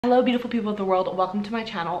Hello beautiful people of the world, welcome to my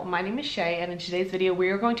channel. My name is Shay and in today's video we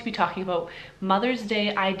are going to be talking about Mother's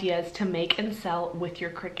Day ideas to make and sell with your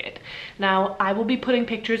Cricut. Now I will be putting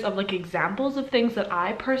pictures of like examples of things that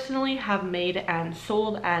I personally have made and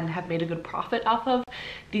sold and have made a good profit off of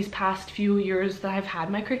these past few years that I've had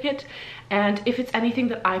my Cricut. And if it's anything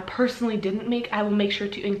that I personally didn't make, I will make sure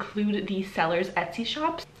to include the seller's Etsy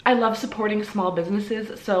shops. I love supporting small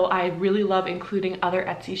businesses, so I really love including other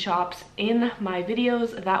Etsy shops in my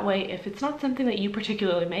videos. That way, if it's not something that you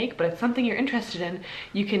particularly make, but it's something you're interested in,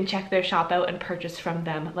 you can check their shop out and purchase from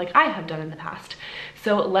them like I have done in the past.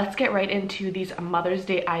 So let's get right into these Mother's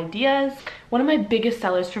Day ideas. One of my biggest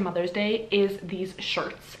sellers for Mother's Day is these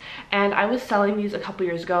shirts. And I was selling these a couple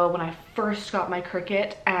years ago when I first got my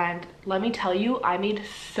Cricut, and let me tell you, I made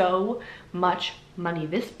so much money.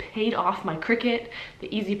 This paid off my Cricut,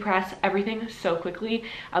 the Easy Press, everything so quickly.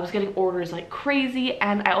 I was getting orders like crazy,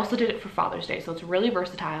 and I also did it for Father's Day, so it's really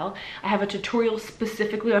versatile. I have a tutorial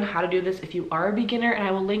specifically on how to do this if you are a beginner, and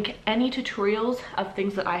I will link any tutorials of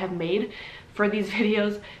things that I have made for these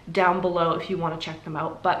videos down below if you want to check them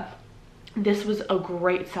out. But this was a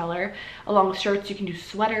great seller. Along with shirts, you can do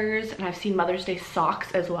sweaters, and I've seen Mother's Day socks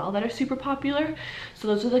as well that are super popular. So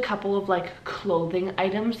those are the couple of like clothing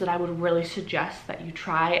items that I would really suggest that you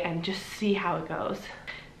try and just see how it goes.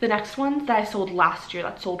 The next ones that I sold last year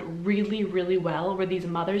that sold really well were these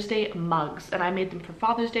Mother's Day mugs, and I made them for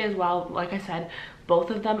Father's Day as well, like I said, both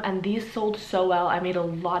of them, and these sold so well. I made a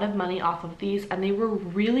lot of money off of these, and they were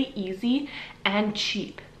really easy and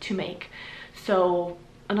cheap to make. So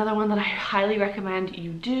another one that I highly recommend you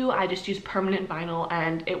do. I just used permanent vinyl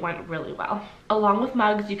and it went really well. Along with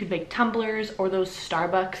mugs, you could make tumblers or those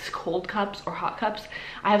Starbucks cold cups or hot cups.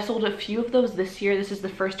 I have sold a few of those this year. This is the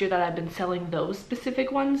first year that I've been selling those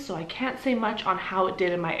specific ones, so I can't say much on how it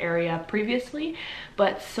did in my area previously,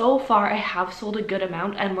 but so far I have sold a good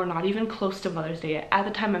amount, and we're not even close to Mother's Day yet. At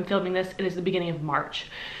the time I'm filming this, it is the beginning of March.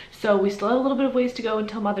 So we still have a little bit of ways to go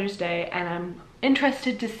until Mother's Day, and I'm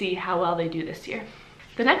interested to see how well they do this year.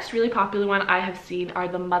 The next really popular one I have seen are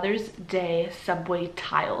the Mother's Day subway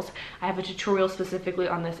tiles. I have a tutorial specifically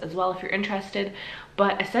on this as well if you're interested,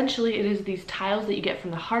 but essentially it is these tiles that you get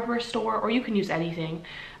from the hardware store, or you can use anything.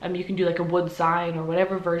 You can do like a wood sign or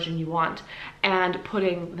whatever version you want, and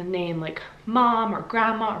putting the name like mom or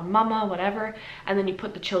grandma or mama, whatever, and then you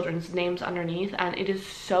put the children's names underneath, and it is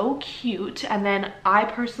so cute. And then I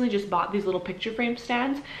personally just bought these little picture frame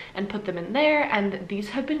stands and put them in there, and these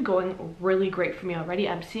have been going really great for me already.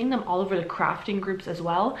 I'm seeing them all over the crafting groups as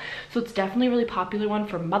well, so it's definitely a really popular one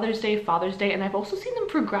for Mother's Day, Father's Day, and I've also seen them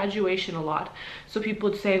for graduation a lot. So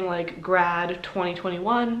people saying like grad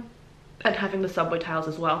 2021 and having the subway tiles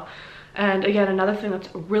as well. And again, another thing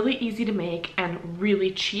that's really easy to make and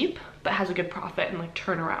really cheap, but has a good profit and like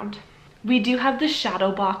turnaround. We do have the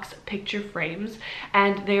shadow box picture frames,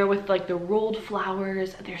 and they're with like the rolled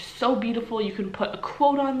flowers. They're so beautiful. You can put a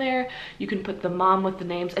quote on there. You can put the mom with the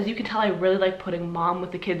names. As you can tell, I really like putting mom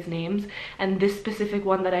with the kids' names, and this specific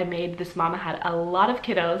one that I made, this mama had a lot of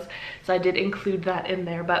kiddos, so I did include that in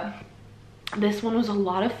there. But this one was a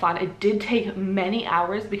lot of fun. It did take many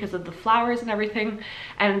hours because of the flowers and everything.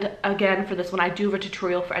 And again, for this one, I do have a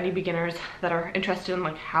tutorial for any beginners that are interested in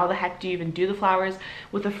like how the heck do you even do the flowers,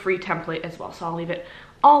 with a free template as well. So I'll leave it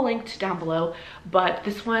all linked down below. But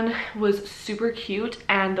this one was super cute,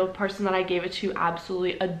 and the person that I gave it to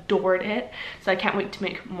absolutely adored it. So I can't wait to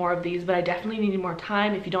make more of these, but I definitely needed more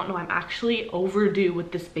time. If you don't know, I'm actually overdue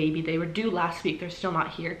with this baby. They were due last week. They're still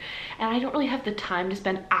not here, and I don't really have the time to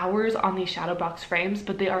spend hours on these shadow box frames,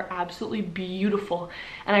 but they are absolutely beautiful,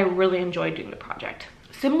 and I really enjoyed doing the project.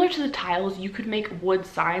 Similar to the tiles, you could make wood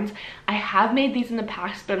signs. I have made these in the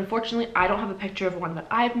past, but unfortunately I don't have a picture of one that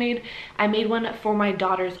I've made. I made one for my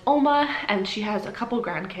daughter's Oma, and she has a couple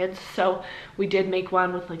grandkids, so we did make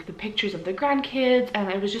one with like the pictures of the grandkids,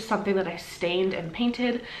 and it was just something that I stained and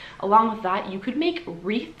painted. Along with that, you could make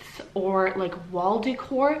wreaths or like wall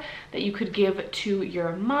decor that you could give to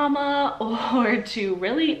your mama or to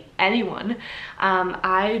really anyone.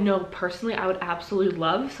 I know personally I would absolutely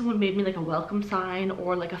love if someone made me like a welcome sign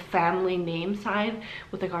or like a family name sign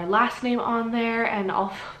with like our last name on there, and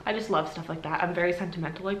I just love stuff like that. I'm very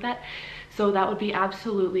sentimental like that, so that would be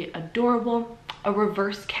absolutely adorable. A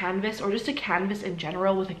reverse canvas, or just a canvas in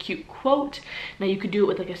general with a cute quote. Now you could do it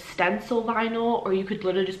with like a stencil vinyl, or you could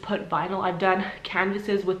literally just put vinyl. I've done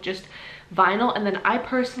canvases with just vinyl, and then I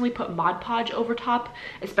personally put Mod Podge over top,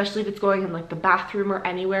 especially if it's going in like the bathroom or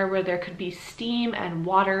anywhere where there could be steam and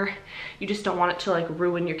water. You just don't want it to like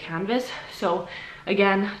ruin your canvas. So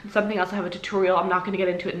Again, something else I have a tutorial. I'm not going to get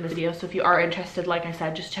into it in this video, so if you are interested, like I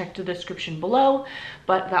said, just check the description below.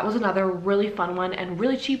 But that was another really fun one and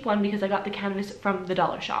really cheap one because I got the canvas from the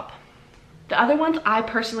dollar shop. The other ones I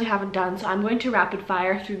personally haven't done, so I'm going to rapid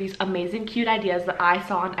fire through these amazing cute ideas that I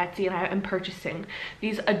saw on Etsy and I am purchasing.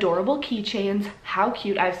 These adorable keychains, how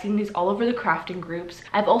cute. I've seen these all over the crafting groups.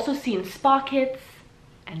 I've also seen spa kits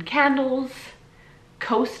and candles,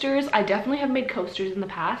 coasters. I definitely have made coasters in the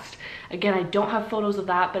past. Again, I don't have photos of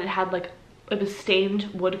that, but it was stained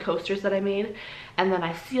wood coasters that I made, and then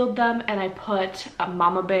I sealed them and I put a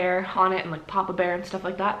mama bear on it and like papa bear and stuff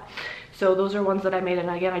like that. So those are ones that I made, and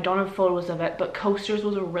again, I don't have photos of it, but coasters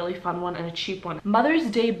was a really fun one and a cheap one. Mother's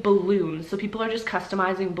Day balloons. So people are just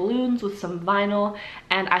customizing balloons with some vinyl,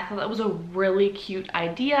 and I thought that was a really cute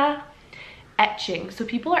idea. Etching. So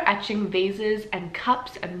people are etching vases and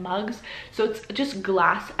cups and mugs. So it's just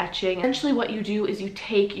glass etching. Essentially what you do is you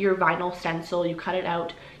take your vinyl stencil, you cut it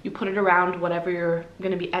out, you put it around whatever you're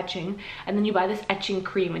going to be etching, and then you buy this etching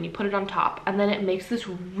cream and you put it on top, and then it makes this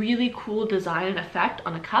really cool design and effect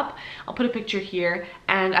on a cup. I'll put a picture here,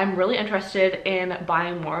 and I'm really interested in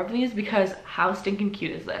buying more of these because how stinking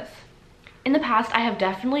cute is this? In the past, I have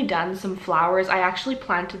definitely done some flowers. I actually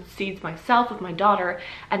planted seeds myself with my daughter,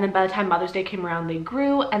 and then by the time Mother's Day came around, they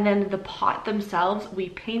grew, and then the pot themselves, we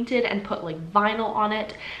painted and put like vinyl on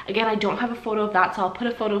it. Again, I don't have a photo of that, so I'll put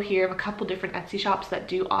a photo here of a couple different Etsy shops that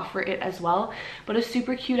do offer it as well. But a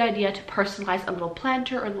super cute idea to personalize a little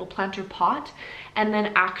planter or a little planter pot, and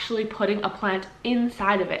then actually putting a plant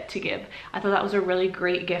inside of it to give. I thought that was a really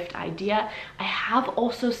great gift idea. I have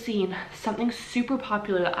also seen something super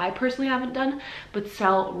popular that I personally haven't done but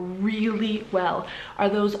sell really well, are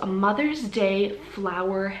those Mother's Day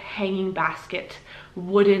flower hanging basket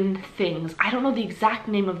wooden things. I don't know the exact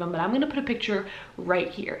name of them, but I'm going to put a picture right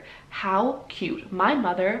here. How cute. My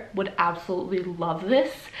mother would absolutely love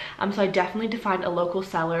this. So I definitely need to find a local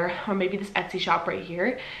seller, or maybe this Etsy shop right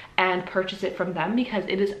here, and purchase it from them because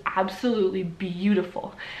it is absolutely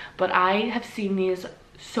beautiful. But I have seen these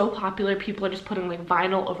so popular. People are just putting like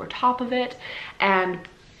vinyl over top of it, and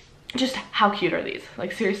just how cute are these?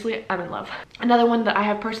 Like seriously, I'm in love. Another one that I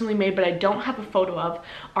have personally made but I don't have a photo of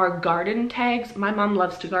are garden tags. My mom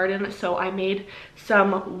loves to garden, so I made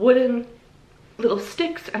some wooden little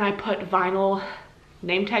sticks and I put vinyl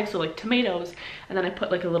name tags, so like tomatoes, and then I put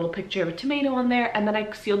like a little picture of a tomato on there, and then I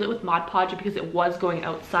sealed it with Mod Podge because it was going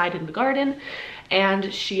outside in the garden,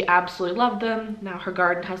 and she absolutely loved them. Now her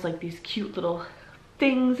garden has like these cute little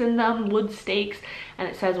things in them, wood stakes, and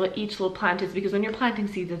it says what each little plant is, because when you're planting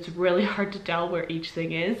seeds it's really hard to tell where each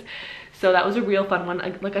thing is. So that was a real fun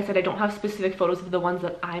one. Like I said, I don't have specific photos of the ones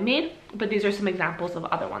that I made, but these are some examples of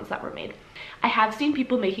other ones that were made. I have seen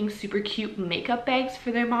people making super cute makeup bags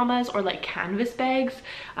for their mamas, or like canvas bags,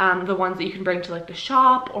 the ones that you can bring to like the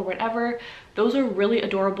shop or whatever. Those are really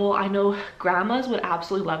adorable. I know grandmas would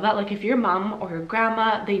absolutely love that. Like if your mom or your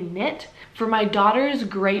grandma, they knit. For my daughter's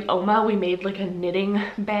great Oma, we made like a knitting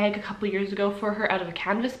bag a couple years ago for her out of a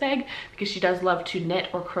canvas bag because she does love to knit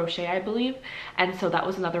or crochet, I believe. And so that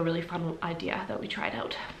was another really fun idea that we tried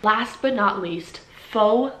out. Last but not least,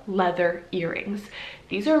 faux leather earrings.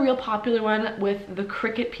 These are a real popular one with the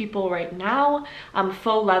Cricut people right now.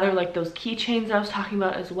 Faux leather, like those keychains I was talking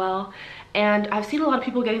about as well. And I've seen a lot of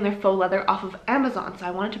people getting their faux leather off of Amazon, so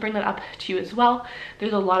I wanted to bring that up to you as well.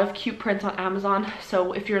 There's a lot of cute prints on Amazon,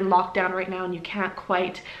 so if you're in lockdown right now and you can't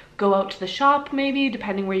quite go out to the shop, maybe,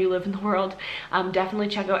 depending where you live in the world, definitely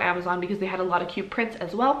check out Amazon because they had a lot of cute prints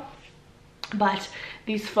as well. But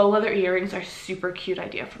these faux leather earrings are super cute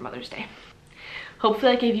idea for Mother's Day.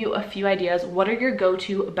 Hopefully I gave you a few ideas. What are your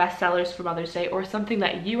go-to bestsellers for Mother's Day, or something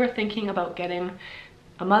that you are thinking about getting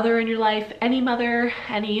a mother in your life, any mother,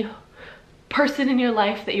 any person in your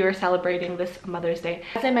life that you are celebrating this Mother's Day?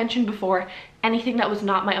 As I mentioned before, anything that was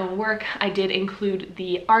not my own work, I did include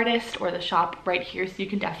the artist or the shop right here, so you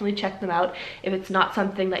can definitely check them out if it's not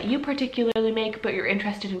something that you particularly make but you're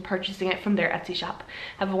interested in purchasing it from their Etsy shop.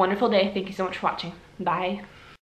 Have a wonderful day. Thank you so much for watching. Bye.